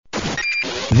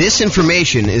This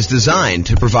information is designed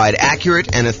to provide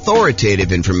accurate and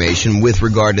authoritative information with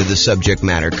regard to the subject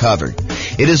matter covered.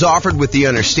 It is offered with the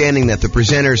understanding that the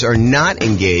presenters are not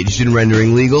engaged in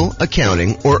rendering legal,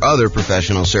 accounting, or other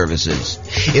professional services.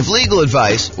 If legal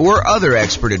advice or other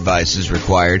expert advice is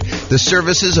required, the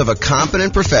services of a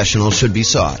competent professional should be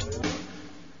sought.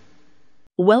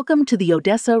 Welcome to the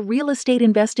Odessa Real Estate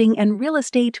Investing and Real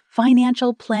Estate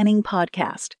Financial Planning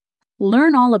Podcast.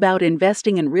 Learn all about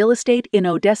investing in real estate in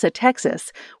Odessa,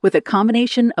 Texas, with a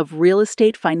combination of real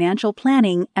estate financial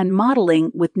planning and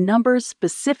modeling with numbers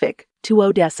specific to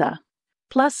Odessa,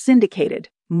 plus syndicated,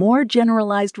 more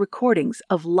generalized recordings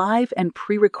of live and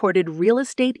pre-recorded real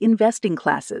estate investing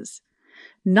classes.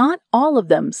 Not all of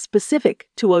them specific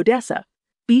to Odessa.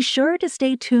 Be sure to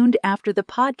stay tuned after the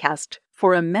podcast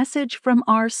for a message from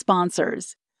our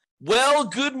sponsors. Well,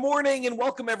 good morning and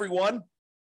welcome, everyone.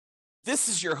 This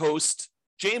is your host,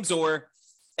 James Orr,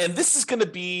 and this is going to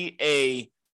be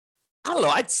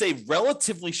I'd say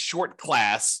relatively short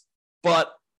class,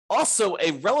 but also a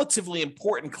relatively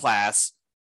important class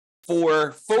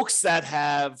for folks that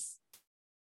have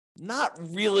not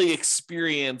really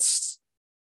experienced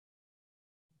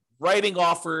writing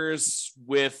offers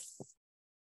with,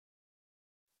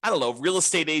 real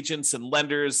estate agents and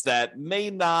lenders that may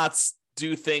not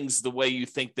do things the way you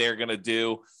think they're going to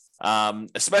do.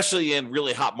 Especially in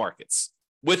really hot markets,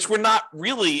 which we're not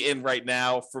really in right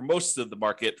now for most of the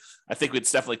market. I think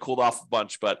it's definitely cooled off a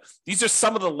bunch, but these are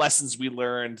some of the lessons we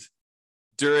learned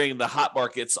during the hot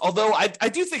markets. Although I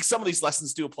do think some of these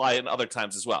lessons do apply in other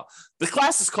times as well. The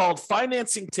class is called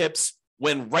Financing Tips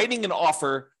When Writing an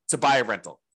Offer to Buy a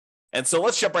Rental. And so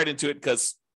let's jump right into it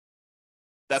because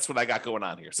that's what I got going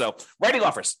on here. So writing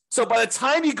offers. So by the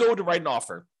time you go to write an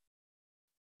offer,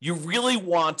 you really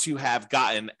want to have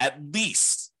gotten at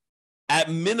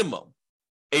minimum,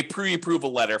 a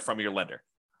pre-approval letter from your lender.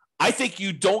 I think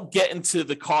you don't get into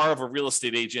the car of a real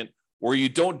estate agent or you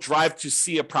don't drive to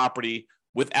see a property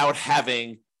without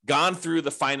having gone through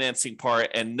the financing part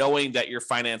and knowing that your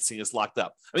financing is locked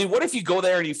up. I mean, what if you go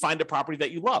there and you find a property that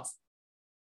you love?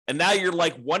 And now you're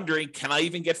like wondering, can I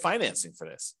even get financing for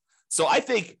this? So I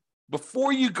think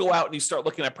before you go out and you start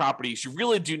looking at properties, you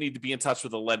really do need to be in touch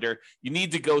with a lender. You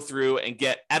need to go through and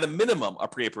get, at a minimum, a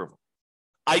pre-approval.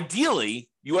 Ideally,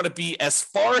 you want to be as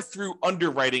far through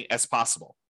underwriting as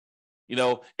possible.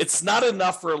 It's not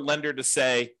enough for a lender to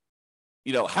say,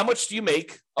 how much do you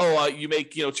make? Oh, you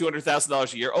make,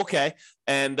 $200,000 a year. Okay.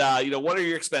 And, what are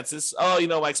your expenses? Oh,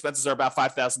 my expenses are about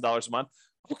 $5,000 a month.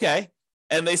 Okay.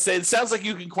 And they say, it sounds like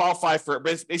you can qualify for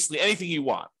basically anything you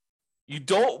want. You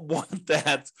don't want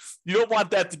that. You don't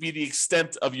want that to be the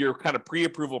extent of your kind of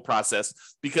pre-approval process,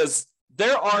 because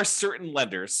there are certain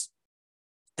lenders,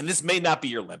 and this may not be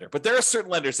your lender, but there are certain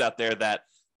lenders out there that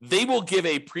they will give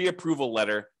a pre-approval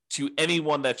letter to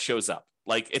anyone that shows up.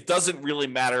 Like, it doesn't really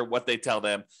matter what they tell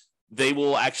them. They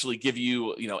will actually give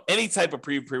you, any type of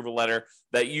pre-approval letter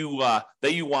that you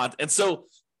want. And so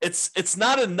it's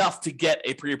not enough to get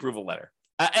a pre-approval letter.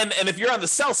 And if you're on the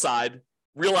sell side,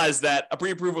 realize that a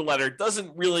pre-approval letter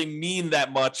doesn't really mean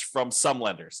that much from some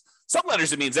lenders. Some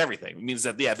lenders, it means everything. It means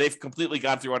that, they've completely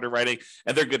gone through underwriting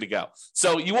and they're good to go.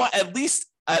 So you want at least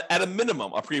at a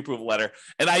minimum a pre-approval letter,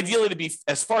 and ideally to be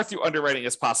as far through underwriting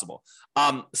as possible.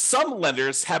 Some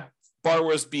lenders have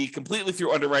borrowers be completely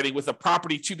through underwriting with a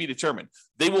property to be determined.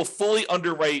 They will fully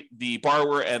underwrite the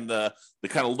borrower and the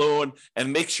kind of loan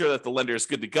and make sure that the lender is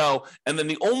good to go. And then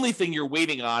the only thing you're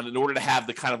waiting on in order to have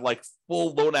the kind of like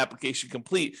full loan application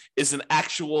complete is an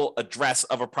actual address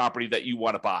of a property that you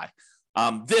want to buy.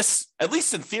 This, at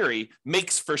least in theory,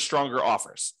 makes for stronger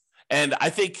offers. And I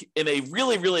think in a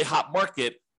really, really hot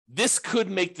market, this could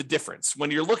make the difference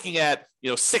when you're looking at,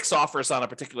 6 offers on a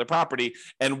particular property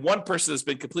and one person has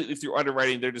been completely through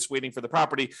underwriting. They're just waiting for the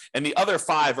property. And the other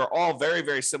 5 are all very,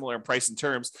 very similar in price and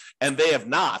terms, and they have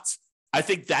not. I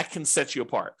think that can set you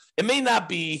apart. It may not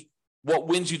be what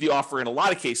wins you the offer in a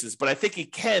lot of cases, but I think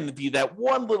it can be that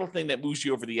one little thing that moves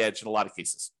you over the edge in a lot of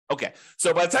cases. Okay.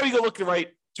 So by the time you go look to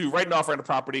write an offer on a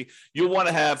property, you'll want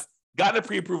to have gotten a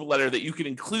pre-approval letter that you can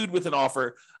include with an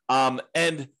offer.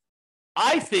 And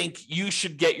I think you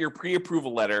should get your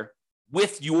pre-approval letter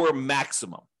with your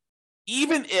maximum,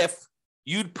 even if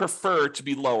you'd prefer to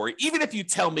be lower. Even if you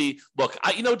tell me, look,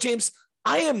 James,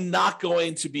 I am not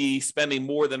going to be spending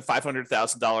more than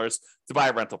 $500,000 to buy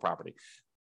a rental property,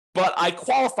 but I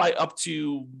qualify up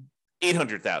to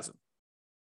 $800,000.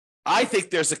 I think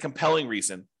there's a compelling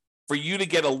reason for you to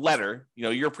get a letter,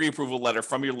 your pre-approval letter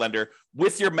from your lender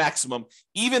with your maximum,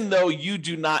 even though you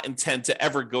do not intend to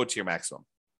ever go to your maximum.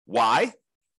 Why?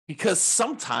 Because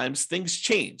sometimes things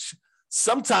change.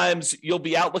 Sometimes you'll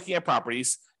be out looking at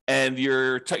properties and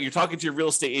you're talking to your real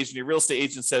estate agent. Your real estate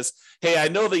agent says, hey, I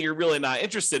know that you're really not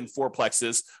interested in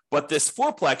fourplexes, but this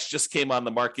fourplex just came on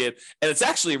the market and it's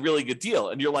actually a really good deal.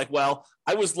 And you're like, well,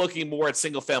 I was looking more at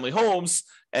single family homes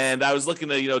and I was looking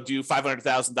to, do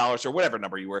 $500,000 or whatever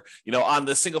number you were, on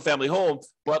the single family home,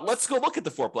 but let's go look at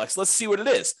the fourplex. Let's see what it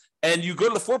is. And you go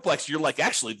to the fourplex, you're like,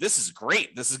 actually, this is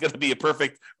great. This is going to be a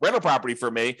perfect rental property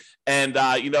for me. And,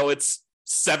 it's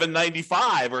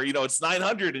 $795 or, it's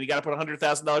 $900 and you got to put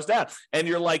 $100,000 down. And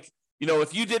you're like,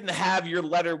 if you didn't have your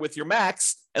letter with your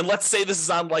max, and let's say this is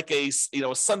on like a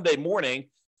Sunday morning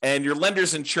and your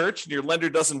lender's in church and your lender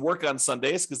doesn't work on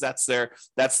Sundays because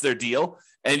that's their deal.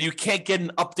 And you can't get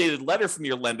an updated letter from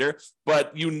your lender,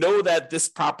 but you know that this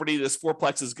property, this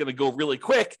fourplex is going to go really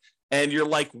quick. And you're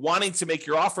like wanting to make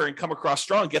your offer and come across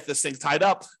strong, get this thing tied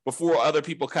up before other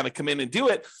people kind of come in and do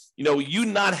it. You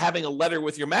not having a letter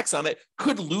with your max on it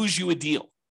could lose you a deal.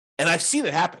 And I've seen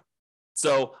it happen.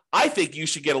 So I think you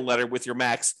should get a letter with your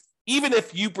max, even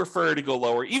if you prefer to go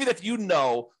lower, even if you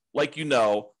know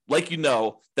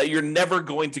that you're never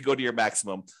going to go to your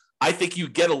maximum. I think you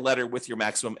get a letter with your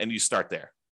maximum and you start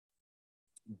there.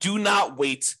 Do not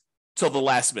wait till the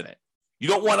last minute. You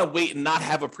don't want to wait and not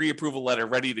have a pre-approval letter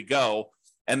ready to go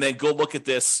and then go look at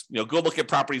this, go look at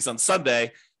properties on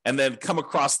Sunday and then come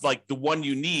across like the one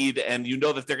you need. And you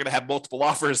know that they're going to have multiple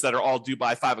offers that are all due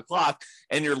by 5:00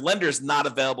 and your lender's not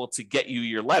available to get you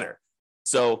your letter.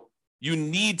 So you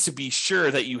need to be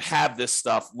sure that you have this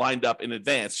stuff lined up in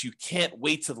advance. You can't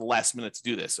wait till the last minute to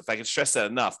do this. If I can stress that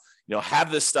enough,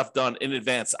 have this stuff done in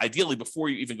advance, ideally before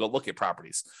you even go look at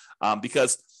properties.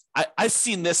 Because I've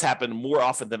seen this happen more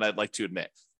often than I'd like to admit.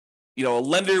 A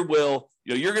lender will,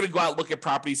 you're going to go out and look at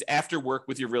properties after work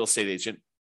with your real estate agent,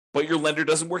 but your lender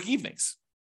doesn't work evenings.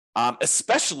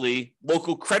 Especially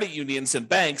local credit unions and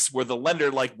banks where the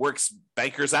lender works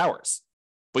bankers' hours,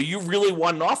 but you really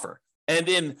want an offer. And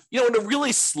in a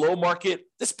really slow market,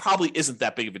 this probably isn't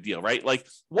that big of a deal, right? Like,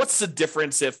 what's the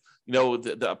difference if,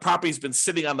 the property's been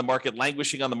sitting on the market,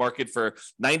 languishing on the market for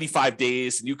 95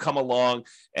 days, and you come along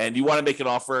and you want to make an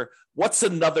offer? What's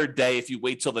another day if you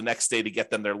wait till the next day to get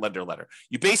them their lender letter?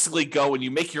 You basically go and you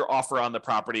make your offer on the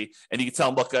property and you can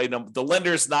tell them, look, the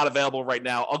lender is not available right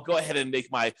now. I'll go ahead and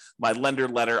make my lender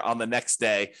letter on the next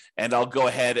day, and I'll go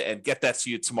ahead and get that to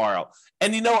you tomorrow.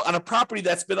 And, on a property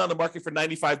that's been on the market for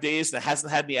 95 days and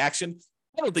hasn't had any action,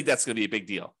 I don't think that's going to be a big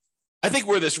deal. I think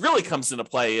where this really comes into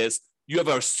play is you have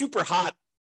a super hot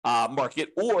market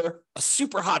or a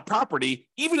super hot property,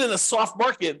 even in a soft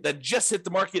market that just hit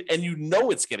the market and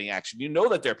it's getting action.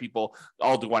 That there are people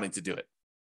all wanting to do it.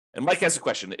 And Mike has a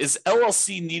question. Is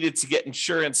LLC needed to get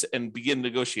insurance and begin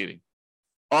negotiating?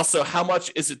 Also, how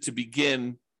much is it to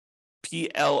begin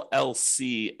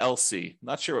PLLC LC?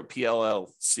 Not sure what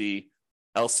PLLC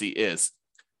LC is.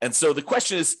 And so the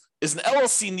question is an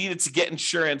LLC needed to get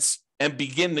insurance and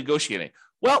begin negotiating?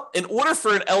 Well, in order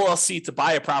for an LLC to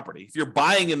buy a property, if you're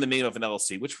buying in the name of an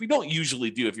LLC, which we don't usually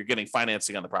do if you're getting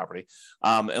financing on the property,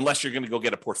 unless you're going to go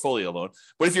get a portfolio loan.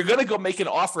 But if you're going to go make an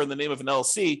offer in the name of an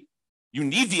LLC, you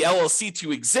need the LLC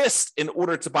to exist in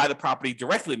order to buy the property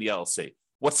directly in the LLC.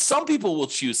 What some people will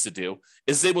choose to do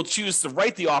is they will choose to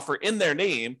write the offer in their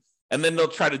name, and then they'll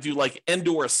try to do like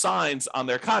and/or signs on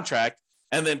their contract,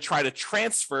 and then try to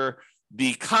transfer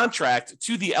the contract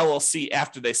to the LLC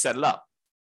after they set it up.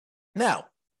 Now,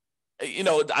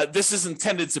 this is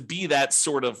intended to be that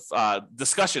sort of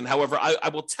discussion. However, I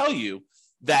will tell you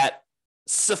that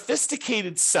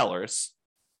sophisticated sellers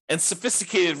and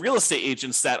sophisticated real estate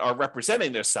agents that are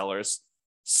representing their sellers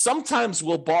sometimes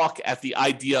will balk at the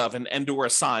idea of an and/or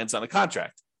signs on a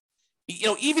contract.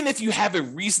 Even if you have a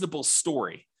reasonable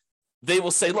story, they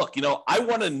will say, look, I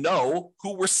want to know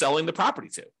who we're selling the property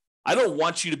to. I don't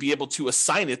want you to be able to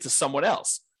assign it to someone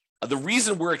else. The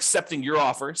reason we're accepting your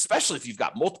offer, especially if you've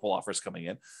got multiple offers coming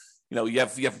in, you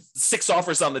have 6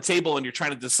 offers on the table and you're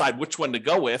trying to decide which one to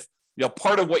go with.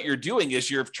 Part of what you're doing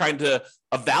is you're trying to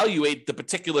evaluate the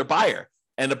particular buyer.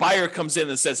 And the buyer comes in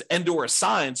and says, and/or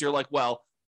signs. You're like, well,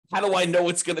 how do I know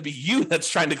it's going to be you that's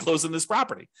trying to close on this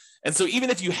property? And so even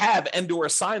if you have and/or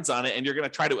signs on it and you're going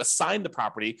to try to assign the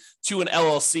property to an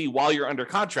LLC while you're under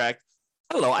contract,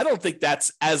 I don't think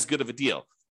that's as good of a deal.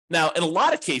 Now, in a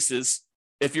lot of cases,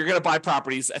 if you're going to buy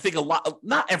properties, I think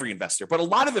not every investor, but a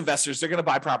lot of investors, they're going to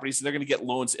buy properties and they're going to get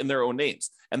loans in their own names.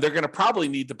 And they're going to probably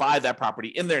need to buy that property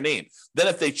in their name. Then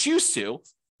if they choose to,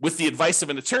 with the advice of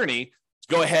an attorney,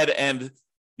 go ahead and,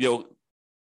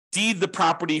 deed the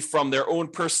property from their own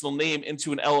personal name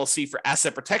into an LLC for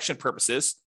asset protection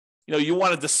purposes. You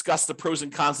want to discuss the pros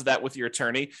and cons of that with your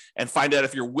attorney and find out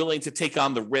if you're willing to take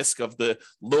on the risk of the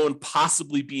loan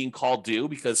possibly being called due,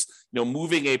 because,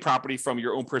 moving a property from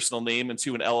your own personal name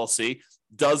into an LLC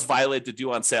does violate the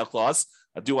due on sale clause,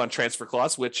 a due on transfer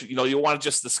clause, which, you'll want to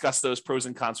just discuss those pros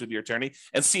and cons with your attorney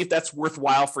and see if that's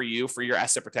worthwhile for you for your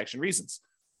asset protection reasons.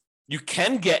 You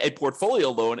can get a portfolio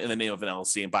loan in the name of an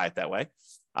LLC and buy it that way.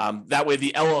 That way,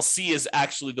 the LLC is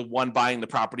actually the one buying the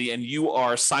property and you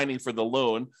are signing for the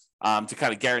loan to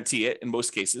kind of guarantee it in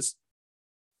most cases,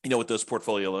 with those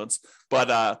portfolio loans. But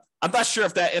I'm not sure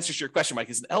if that answers your question, Mike.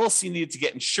 Is an LLC needed to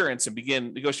get insurance and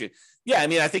begin negotiating? Yeah,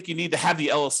 I think you need to have the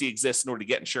LLC exist in order to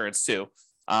get insurance too.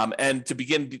 And to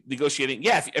begin negotiating.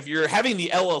 Yeah, if you're having the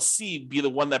LLC be the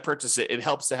one that purchases it, it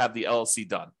helps to have the LLC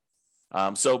done.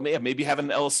 So maybe having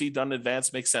an LLC done in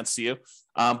advance makes sense to you.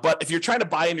 But if you're trying to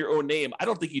buy in your own name, I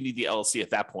don't think you need the LLC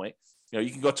at that point. You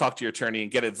can go talk to your attorney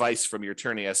and get advice from your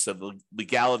attorney as to the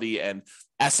legality and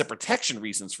asset protection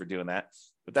reasons for doing that.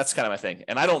 But that's kind of my thing.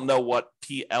 And I don't know what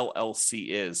PLLC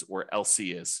is or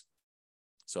LC is.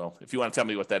 So if you want to tell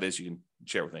me what that is, you can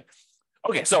share with me.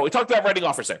 Okay, so we talked about writing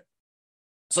offers there.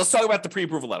 So let's talk about the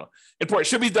pre-approval letter. Important.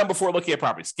 Should be done before looking at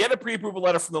properties. Get a pre-approval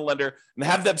letter from the lender and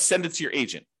have them send it to your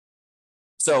agent.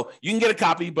 So you can get a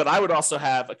copy, but I would also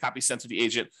have a copy sent to the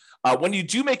agent. When you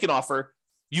do make an offer,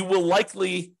 you will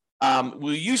likely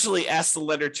we'll usually ask the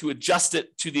lender to adjust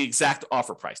it to the exact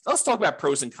offer price. Now, let's talk about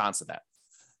pros and cons of that.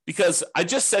 Because I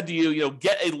just said to you,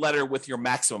 get a letter with your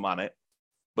maximum on it.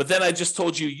 But then I just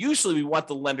told you, usually we want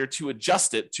the lender to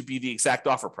adjust it to be the exact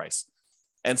offer price.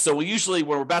 And so we usually,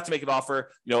 when we're about to make an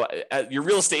offer, your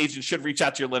real estate agent should reach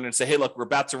out to your lender and say, hey, look, we're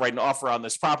about to write an offer on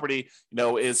this property.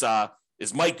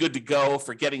 Is Mike good to go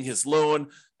for getting his loan?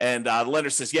 And the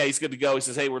lender says, yeah, he's good to go. He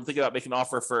says, hey, we're thinking about making an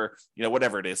offer for,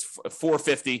 whatever it is,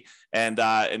 $450. And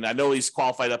I know he's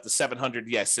qualified up to $700.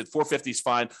 Yes, $450 is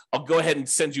fine. I'll go ahead and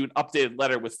send you an updated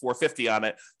letter with $450 on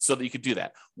it so that you could do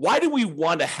that. Why do we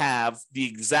want to have the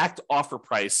exact offer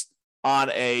price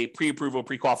on a pre-approval,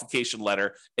 pre-qualification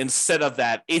letter instead of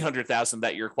that $800,000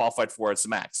 that you're qualified for as the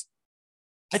max?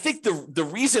 I think the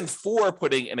reason for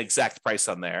putting an exact price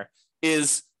on there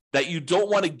is that you don't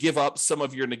want to give up some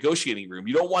of your negotiating room.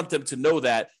 You don't want them to know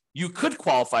that you could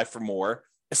qualify for more,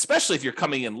 especially if you're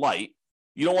coming in light.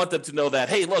 You don't want them to know that,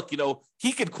 hey, look,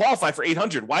 he could qualify for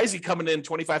 $800. Why is he coming in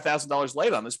 $25,000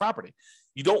 light on this property?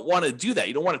 You don't want to do that.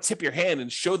 You don't want to tip your hand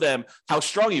and show them how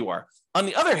strong you are. On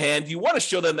the other hand, you want to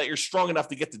show them that you're strong enough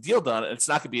to get the deal done and it's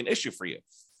not going to be an issue for you.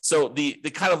 So the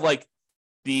kind of like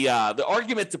the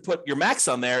argument to put your max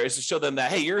on there is to show them that,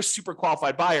 hey, you're a super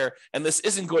qualified buyer and this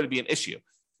isn't going to be an issue.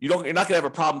 You're not going to have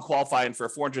a problem qualifying for a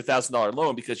 $400,000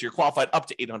 loan because you're qualified up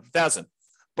to $800,000.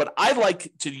 But I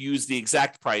like to use the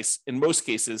exact price in most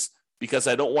cases because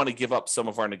I don't want to give up some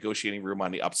of our negotiating room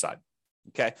on the upside.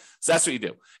 Okay, so that's what you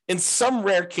do. In some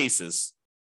rare cases,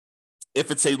 if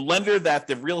it's a lender that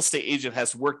the real estate agent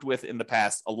has worked with in the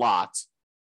past a lot,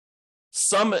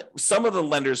 some of the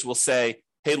lenders will say,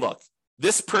 hey, look,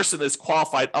 this person is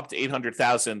qualified up to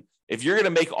 $800,000. If you're going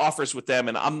to make offers with them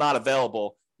and I'm not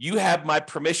available, you have my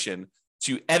permission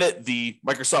to edit the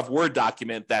Microsoft Word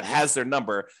document that has their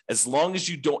number as long as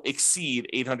you don't exceed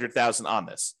 $800,000 on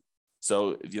this.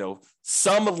 So,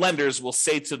 some lenders will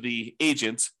say to the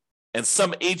agent, and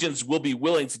some agents will be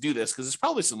willing to do this because there's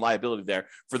probably some liability there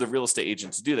for the real estate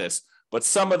agent to do this. But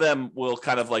some of them will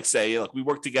kind of like say, look, we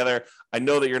work together. I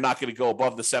know that you're not going to go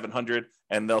above the 700.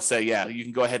 And they'll say, yeah, you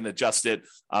can go ahead and adjust it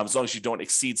as long as you don't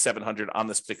exceed 700 on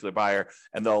this particular buyer.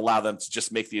 And they'll allow them to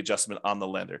just make the adjustment on the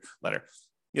letter.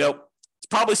 It's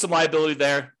probably some liability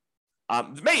there.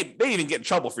 May even get in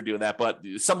trouble for doing that. But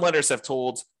some lenders have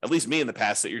told, at least me in the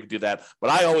past, that you can do that. But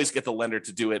I always get the lender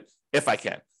to do it if I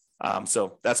can.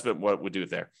 So that's been what we do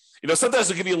there. Sometimes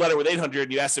they'll give you a letter with 800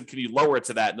 and you ask them, can you lower it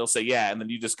to that? And they'll say, yeah. And then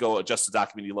you just go adjust the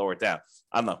document, you lower it down.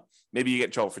 I don't know. Maybe you get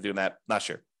in trouble for doing that. Not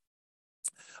sure.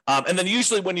 And then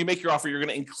usually when you make your offer, you're going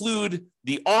to include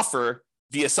the offer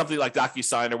via something like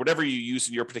DocuSign or whatever you use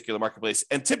in your particular marketplace.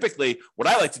 And typically what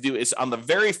I like to do is on the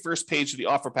very first page of the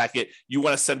offer packet, you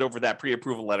want to send over that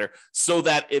pre-approval letter so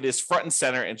that it is front and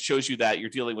center and shows you that you're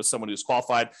dealing with someone who's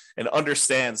qualified and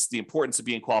understands the importance of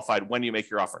being qualified when you make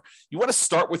your offer. You want to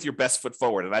start with your best foot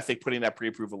forward. And I think putting that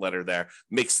pre-approval letter there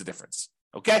makes the difference.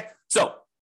 Okay. So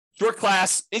short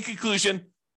class, in conclusion,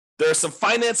 there are some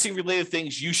financing related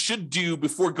things you should do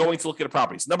before going to look at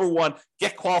properties. Number one,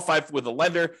 get qualified with a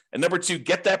lender. And number two,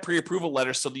 get that pre-approval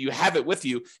letter so that you have it with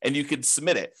you and you can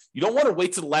submit it. You don't want to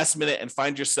wait to the last minute and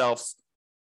find yourself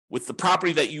with the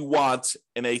property that you want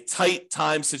in a tight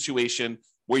time situation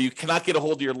where you cannot get a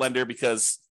hold of your lender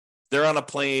because they're on a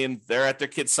plane, they're at their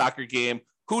kid's soccer game,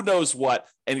 who knows what,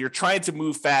 and you're trying to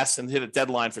move fast and hit a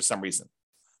deadline for some reason.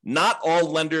 Not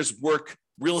all lenders work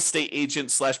real estate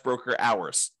agent / broker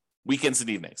hours, weekends and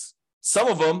evenings. Some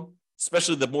of them,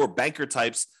 especially the more banker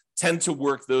types, tend to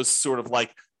work those sort of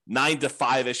like 9 to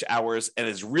 5-ish hours, and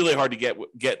it's really hard to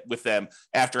get with them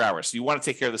after hours. So you want to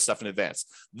take care of this stuff in advance.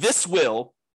 This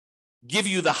will give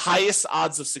you the highest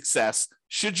odds of success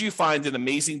should you find an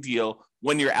amazing deal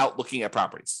when you're out looking at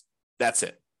properties. That's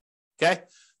it. Okay?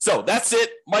 So that's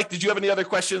it. Mike, did you have any other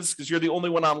questions? Because you're the only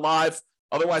one on live.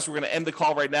 Otherwise, we're going to end the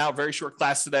call right now. Very short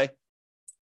class today.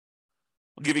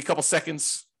 I'll give you a couple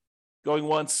seconds. Going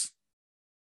once.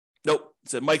 Nope.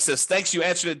 So Mike says, thanks, you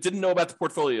answered it. Didn't know about the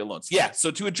portfolio loans. Yeah,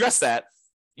 so to address that,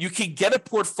 you can get a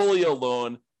portfolio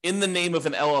loan in the name of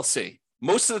an LLC.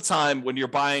 Most of the time when you're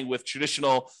buying with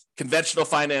traditional conventional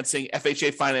financing,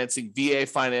 FHA financing, VA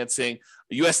financing,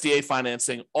 USDA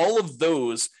financing, all of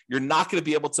those, you're not going to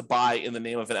be able to buy in the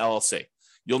name of an LLC.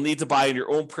 You'll need to buy in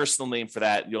your own personal name for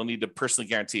that. You'll need to personally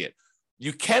guarantee it.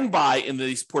 You can buy in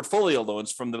these portfolio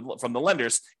loans from the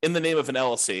lenders in the name of an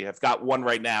LLC. I've got one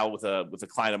right now with a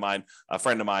client of mine, a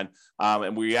friend of mine,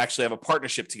 and we actually have a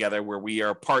partnership together where we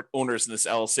are part owners in this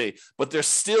LLC. But there's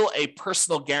still a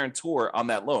personal guarantor on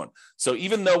that loan. So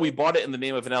even though we bought it in the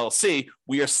name of an LLC,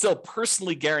 we are still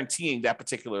personally guaranteeing that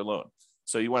particular loan.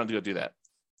 So you want to go do that.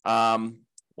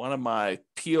 One of my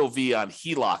POV on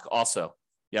HELOC also.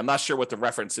 Yeah, I'm not sure what the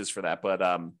reference is for that,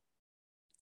 but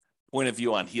point of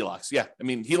view on HELOCs. Yeah, I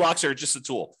mean, HELOCs are just a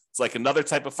tool. It's like another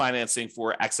type of financing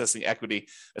for accessing equity,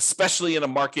 especially in a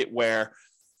market where,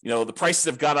 you know, the prices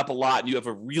have gone up a lot and you have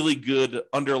a really good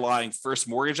underlying first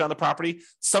mortgage on the property.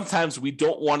 Sometimes we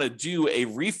don't want to do a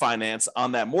refinance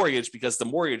on that mortgage because the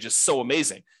mortgage is so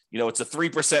amazing. You know, it's a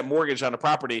 3% mortgage on a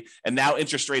property and now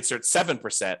interest rates are at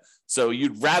 7%. So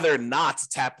you'd rather not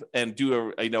tap and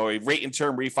do a rate and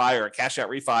term refi or a cash out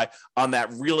refi on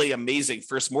that really amazing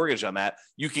first mortgage on that.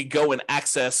 You could go and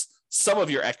access some of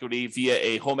your equity via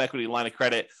a home equity line of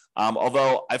credit.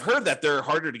 Although I've heard that they're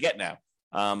harder to get now.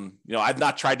 I've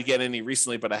not tried to get any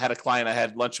recently, but I had a client I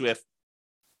had lunch with.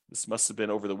 This must have been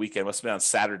over the weekend, must have been on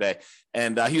Saturday.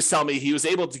 And he was telling me he was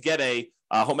able to get a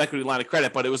home equity line of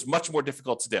credit, but it was much more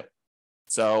difficult to do.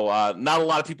 So not a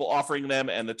lot of people offering them,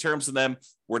 and the terms of them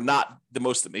were not the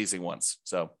most amazing ones.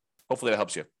 So hopefully that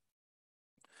helps you.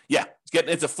 Yeah,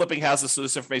 getting into flipping houses, so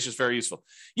this information is very useful.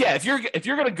 Yeah, if you're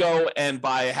going to go and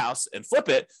buy a house and flip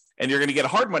it, and you're going to get a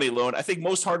hard money loan, I think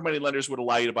most hard money lenders would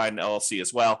allow you to buy an LLC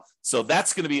as well. So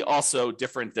that's going to be also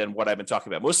different than what I've been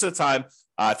talking about. Most of the time,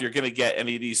 if you're going to get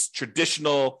any of these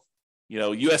traditional,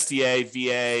 USDA,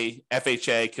 VA,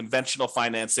 FHA, conventional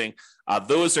financing,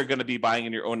 those are going to be buying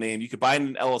in your own name. You could buy in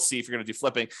an LLC if you're going to do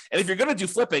flipping. And if you're going to do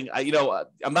flipping,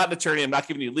 I'm not an attorney. I'm not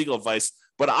giving you legal advice.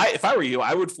 But if I were you,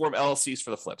 I would form LLCs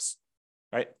for the flips.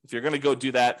 Right? If you're going to go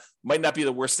do that, might not be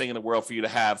the worst thing in the world for you to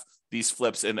have these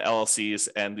flips in LLCs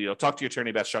and, talk to your attorney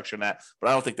about structuring that, but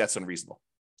I don't think that's unreasonable.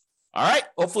 All right.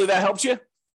 Hopefully that helps you.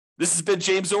 This has been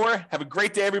James Orr. Have a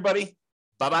great day, everybody.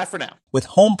 Bye-bye for now. With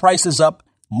home prices up,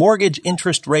 mortgage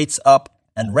interest rates up,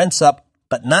 and rents up,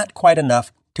 but not quite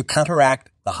enough to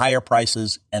counteract the higher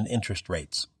prices and interest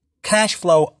rates. Cash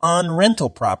flow on rental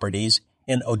properties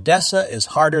in Odessa is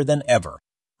harder than ever.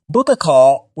 Book a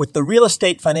call with the Real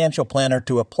Estate Financial Planner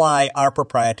to apply our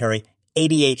proprietary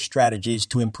 88 strategies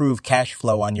to improve cash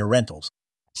flow on your rentals.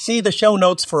 See the show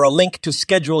notes for a link to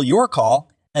schedule your call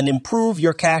and improve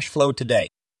your cash flow today.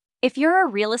 If you're a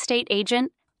real estate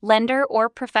agent, lender, or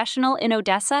professional in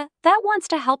Odessa that wants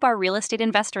to help our real estate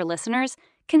investor listeners,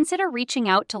 consider reaching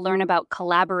out to learn about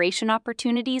collaboration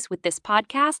opportunities with this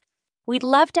podcast. We'd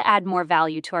love to add more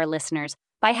value to our listeners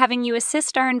by having you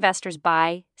assist our investors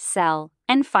buy, sell,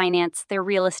 and finance their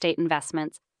real estate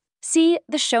investments. See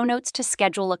the show notes to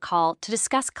schedule a call to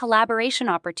discuss collaboration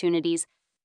opportunities